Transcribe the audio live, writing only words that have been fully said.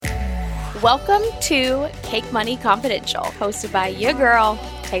Welcome to Cake Money Confidential, hosted by your girl,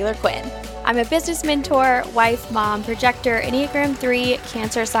 Taylor Quinn. I'm a business mentor, wife, mom, projector, Enneagram 3,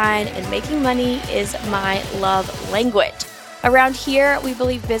 Cancer sign, and making money is my love language. Around here, we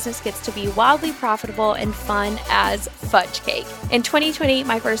believe business gets to be wildly profitable and fun as fudge cake. In 2020,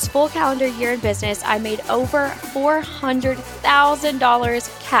 my first full calendar year in business, I made over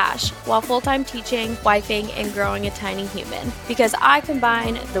 $400,000 cash while full-time teaching, wifing, and growing a tiny human. Because I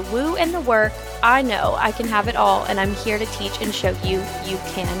combine the woo and the work, I know I can have it all, and I'm here to teach and show you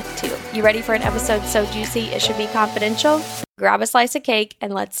can too. You ready for an episode so juicy it should be confidential? Grab a slice of cake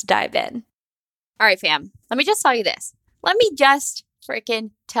and let's dive in. All right, fam, let me just tell you this. Let me just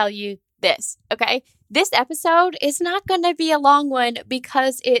freaking tell you this, okay? This episode is not going to be a long one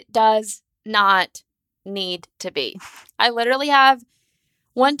because it does not need to be. I literally have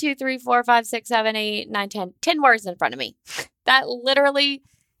 10 words in front of me. That literally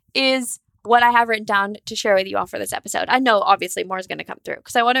is what I have written down to share with you all for this episode. I know obviously more is going to come through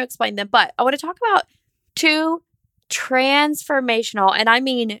because I want to explain them, but I want to talk about two transformational, and I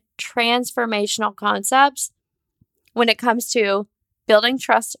mean transformational concepts when it comes to building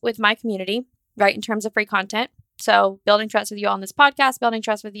trust with my community, right, in terms of free content. So building trust with you all on this podcast, building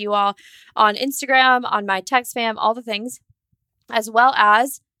trust with you all on Instagram, on my text fam, all the things, as well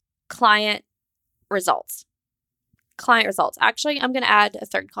as client results. Client results. Actually, I'm going to add a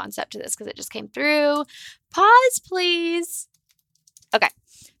third concept to this because it just came through. Pause, please. Okay.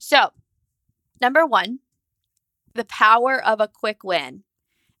 So, number one, the power of a quick win.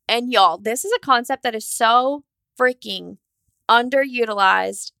 And y'all, this is a concept that is so freaking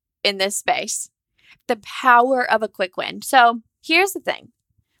underutilized in this space. The power of a quick win. So here's the thing.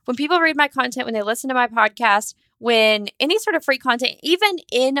 When people read my content, when they listen to my podcast, when any sort of free content, even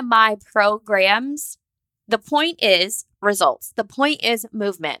in my programs, the point is results. The point is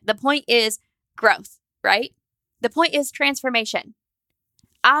movement. The point is growth, right? The point is transformation.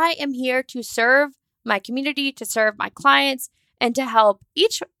 I am here to serve my community, to serve my clients, and to help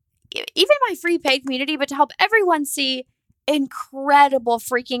even my free paid community, but to help everyone see incredible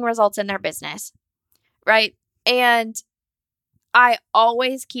freaking results in their business, right? And I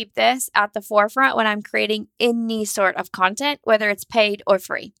always keep this at the forefront when I'm creating any sort of content, whether it's paid or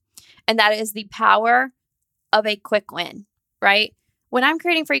free. And that is the power of a quick win, right? When I'm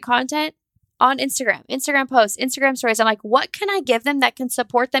creating free content on Instagram posts, Instagram stories, I'm like, what can I give them that can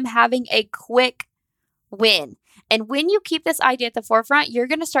support them having a quick win? And when you keep this idea at the forefront, you're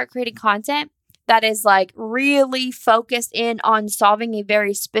going to start creating content that is like really focused in on solving a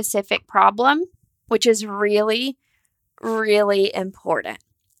very specific problem, which is really, really important.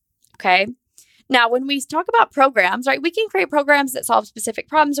 Okay. Now, when we talk about programs, right, we can create programs that solve specific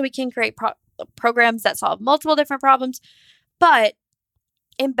problems. We can create programs that solve multiple different problems, but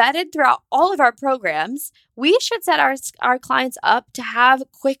embedded throughout all of our programs, we should set our clients up to have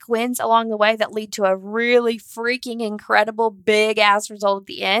quick wins along the way that lead to a really freaking incredible big ass result at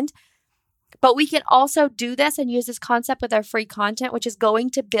the end. But we can also do this and use this concept with our free content, which is going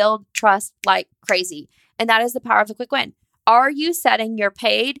to build trust like crazy. And that is the power of the quick win. Are you setting your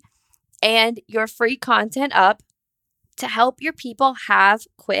paid and your free content up to help your people have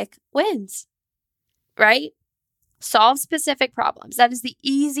quick wins, right? Solve specific problems. That is the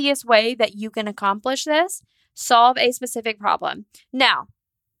easiest way that you can accomplish this. Solve a specific problem. Now,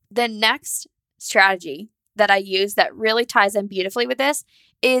 the next strategy that I use that really ties in beautifully with this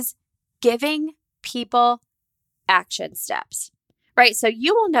is giving people action steps, right? So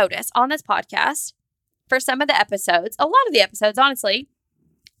you will notice on this podcast, for some of the episodes, a lot of the episodes, honestly,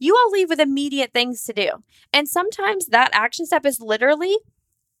 you all leave with immediate things to do. And sometimes that action step is literally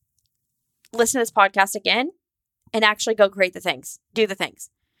listen to this podcast again, and actually go create the things, do the things,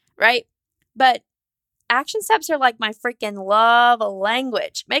 right? But action steps are like my freaking love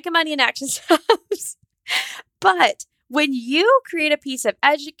language, making money in action steps. But when you create a piece of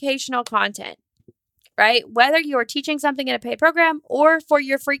educational content, right, whether you're teaching something in a paid program or for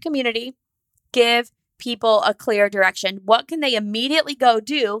your free community, give people a clear direction. What can they immediately go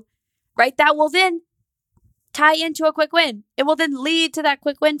do, right? That will then tie into a quick win. It will then lead to that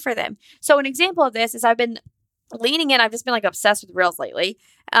quick win for them. So an example of this is I've been leaning in. I've just been like obsessed with Reels lately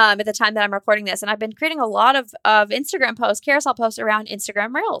at the time that I'm recording this. And I've been creating a lot of Instagram posts, carousel posts around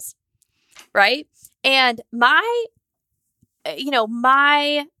Instagram Reels, right? And my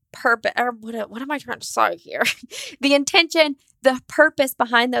purpose, or what am I trying to say here? The intention, the purpose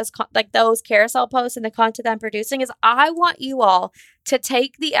behind those carousel posts and the content that I'm producing is I want you all to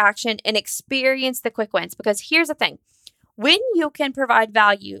take the action and experience the quick wins. Because here's the thing. When you can provide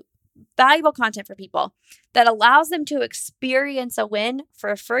valuable content for people that allows them to experience a win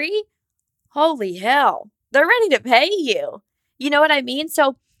for free, holy hell, they're ready to pay you. You know what I mean?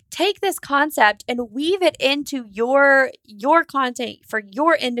 So take this concept and weave it into your content for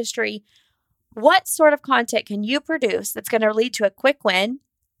your industry. What sort of content can you produce that's going to lead to a quick win?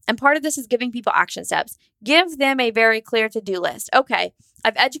 And part of this is giving people action steps. Give them a very clear to-do list. Okay,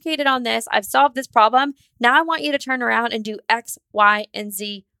 I've educated on this. I've solved this problem. Now I want you to turn around and do X, Y, and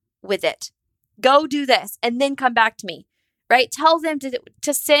Z with it. Go do this and then come back to me, right? Tell them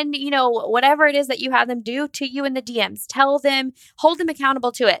to send, whatever it is that you have them do to you in the DMs. Tell them, hold them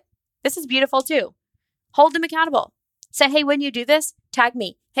accountable to it. This is beautiful too. Hold them accountable. Say, hey, when you do this, tag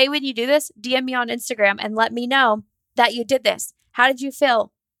me. Hey, when you do this, DM me on Instagram and let me know that you did this. How did you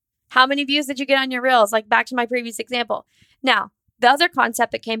feel? How many views did you get on your reels? Like back to my previous example. Now, the other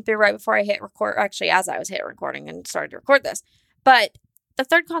concept that came through right before I hit record, actually as I was hit recording and started to record this, but the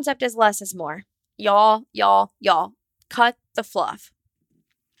third concept is less is more. Y'all, cut the fluff,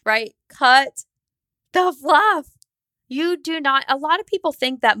 right? Cut the fluff. You do not, a lot of people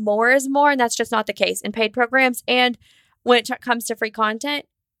think that more is more, and that's just not the case in paid programs. And when it comes to free content,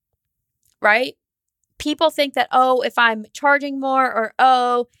 right? People think that, if I'm charging more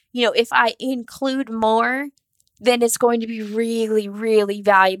or, if I include more, then it's going to be really, really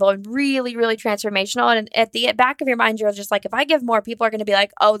valuable and really, really transformational. And at the back of your mind, you're just like, if I give more, people are going to be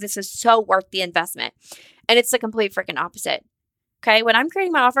like, oh, this is so worth the investment. And it's the complete freaking opposite. Okay. When I'm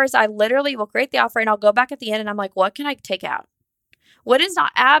creating my offers, I literally will create the offer and I'll go back at the end and I'm like, what can I take out? What is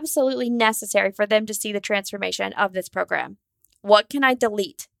not absolutely necessary for them to see the transformation of this program? What can I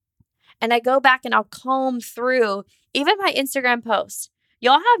delete? And I go back and I'll comb through even my Instagram posts.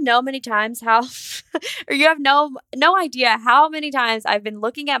 Y'all have no many times how, or you have no idea how many times I've been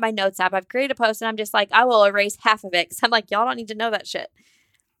looking at my notes app. I've created a post and I'm just like, I will erase half of it because I'm like, y'all don't need to know that shit.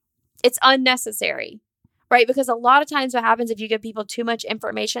 It's unnecessary, right? Because a lot of times what happens if you give people too much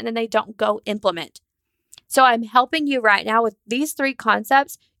information and they don't go implement. So I'm helping you right now with these 3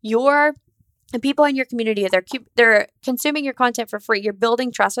 concepts. And people in your community, they're consuming your content for free. You're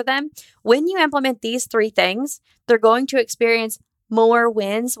building trust with them. When you implement these 3 things, they're going to experience more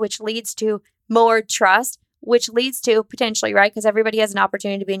wins, which leads to more trust, which leads to potentially, right? Because everybody has an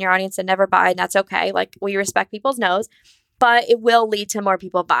opportunity to be in your audience and never buy, and that's okay. Like, we respect people's no's, but it will lead to more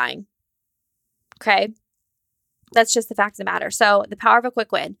people buying. Okay? That's just the fact of the matter. So the power of a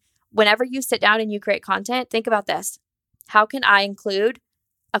quick win. Whenever you sit down and you create content, think about this. How can I include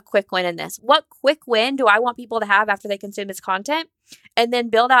a quick win in this? What quick win do I want people to have after they consume this content? And then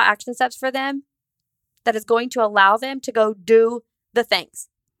build out action steps for them that is going to allow them to go do the things,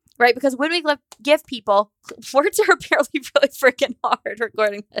 right? Because when we give people, words are apparently really freaking hard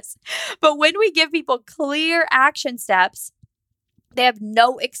recording this, but when we give people clear action steps, they have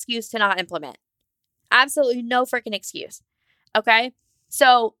no excuse to not implement. Absolutely no freaking excuse. Okay.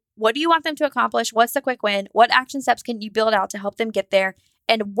 So what do you want them to accomplish? What's the quick win? What action steps can you build out to help them get there?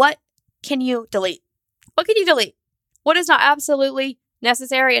 And what can you delete? What can you delete? What is not absolutely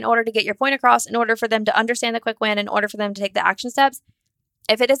necessary in order to get your point across, in order for them to understand the quick win, in order for them to take the action steps?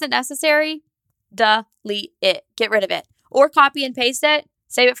 If it isn't necessary, delete it. Get rid of it. Or copy and paste it.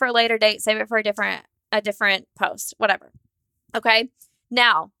 Save it for a later date. Save it for a different post. Whatever. Okay?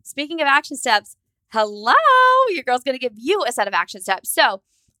 Now, speaking of action steps, hello, your girl's going to give you a set of action steps. So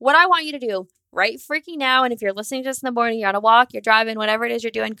what I want you to do right freaking now, and if you're listening to this in the morning, you're on a walk, you're driving, whatever it is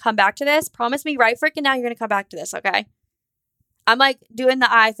you're doing, come back to this. Promise me right freaking now you're going to come back to this, okay? I'm like doing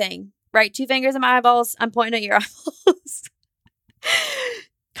the eye thing, right? 2 fingers in my eyeballs. I'm pointing at your eyeballs.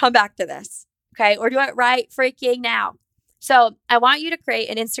 Come back to this, okay? Or do it right freaking now. So I want you to create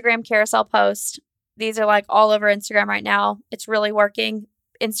an Instagram carousel post. These are like all over Instagram right now. It's really working.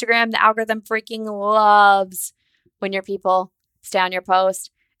 Instagram, the algorithm freaking loves when your people stay on your post.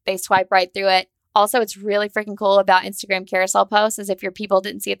 They swipe right through it. Also, it's really freaking cool about Instagram carousel posts is if your people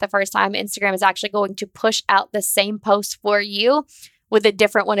didn't see it the first time, Instagram is actually going to push out the same post for you with a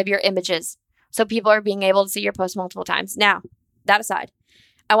different one of your images. So people are being able to see your post multiple times. Now, that aside,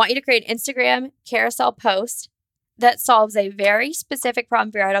 I want you to create an Instagram carousel post that solves a very specific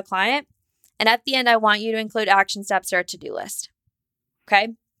problem for your ideal client. And at the end, I want you to include action steps or a to-do list. Okay?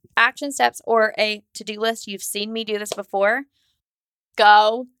 Action steps or a to-do list. You've seen me do this before.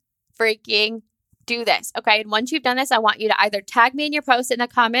 Go freaking do this. Okay. And once you've done this, I want you to either tag me in your post in the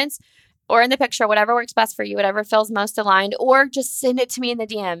comments or in the picture, whatever works best for you, whatever feels most aligned, or just send it to me in the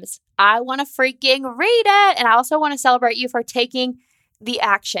DMs. I want to freaking read it. And I also want to celebrate you for taking the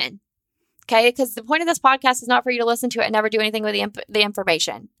action. Okay. Because the point of this podcast is not for you to listen to it and never do anything with the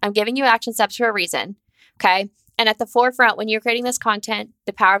information. I'm giving you action steps for a reason. Okay. And at the forefront, when you're creating this content,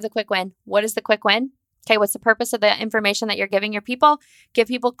 the power of the quick win, what is the quick win? Okay, what's the purpose of the information that you're giving your people? Give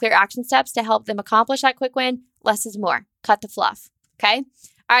people clear action steps to help them accomplish that quick win. Less is more. Cut the fluff. Okay?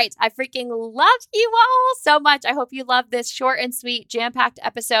 All right, I freaking love you all so much. I hope you love this short and sweet, jam-packed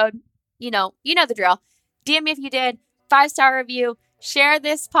episode. You know the drill. DM me if you did. 5-star review. Share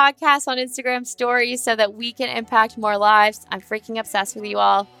this podcast on Instagram stories so that we can impact more lives. I'm freaking obsessed with you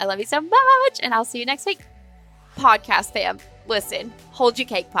all. I love you so much, and I'll see you next week. Podcast fam, listen, hold your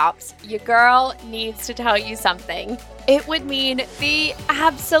cake pops. Your girl needs to tell you something. It would mean the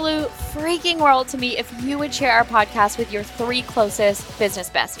absolute freaking world to me if you would share our podcast with your 3 closest business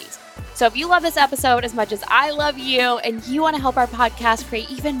besties. So if you love this episode as much as I love you and you want to help our podcast create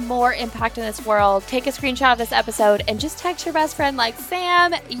even more impact in this world, take a screenshot of this episode and just text your best friend like,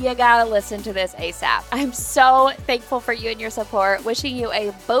 Sam, you gotta listen to this ASAP. I'm so thankful for you and your support. Wishing you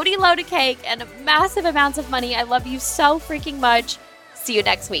a boaty load of cake and massive amounts of money. I love you so freaking much. See you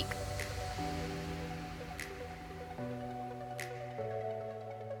next week.